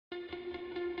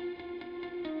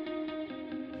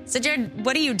So, Jared,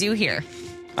 what do you do here?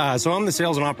 So I'm the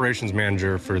sales and operations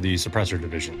manager for the suppressor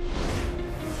division.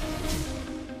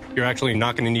 You're actually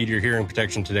not going to need your hearing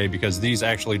protection today because these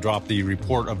actually drop the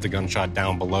report of the gunshot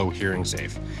down below hearing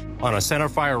safe. On a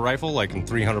centerfire rifle, like in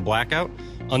 300 blackout,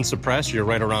 unsuppressed, you're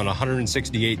right around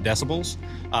 168 decibels.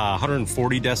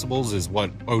 140 decibels is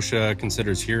what OSHA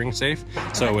considers hearing safe,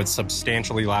 so it's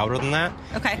substantially louder than that.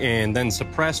 Okay. And then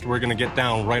suppressed, we're going to get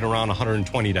down right around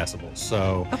 120 decibels,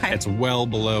 so it's well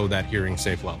below that hearing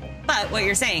safe level. But what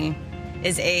you're saying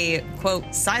is a,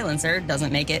 quote, silencer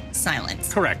doesn't make it silent.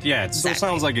 Correct, yeah. It still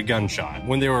sounds like a gunshot.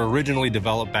 When they were originally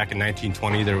developed back in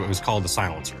 1920, it was called a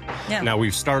silencer. Yeah. Now,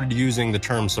 we've started using the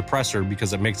term suppressor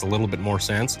because it makes a little bit more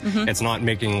sense. It's not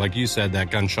making, like you said, that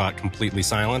gunshot completely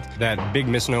silent. That big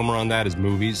misnomer on that is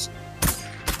movies.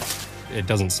 It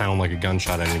doesn't sound like a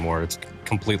gunshot anymore. It's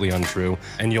completely untrue.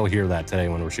 And you'll hear that today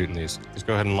when we're shooting these. Just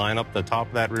go ahead and line up the top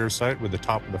of that rear sight with the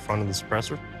top of the front of the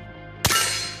suppressor.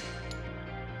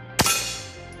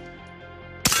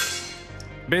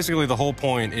 Basically, the whole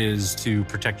point is to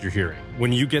protect your hearing.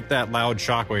 When you get that loud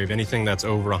shockwave, anything that's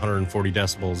over 140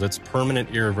 decibels, it's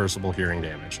permanent, irreversible hearing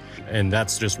damage. And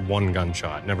that's just one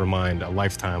gunshot, never mind a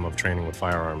lifetime of training with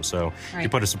firearms. So if you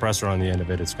put a suppressor on the end of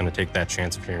it, it's going to take that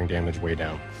chance of hearing damage way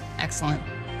down. Excellent.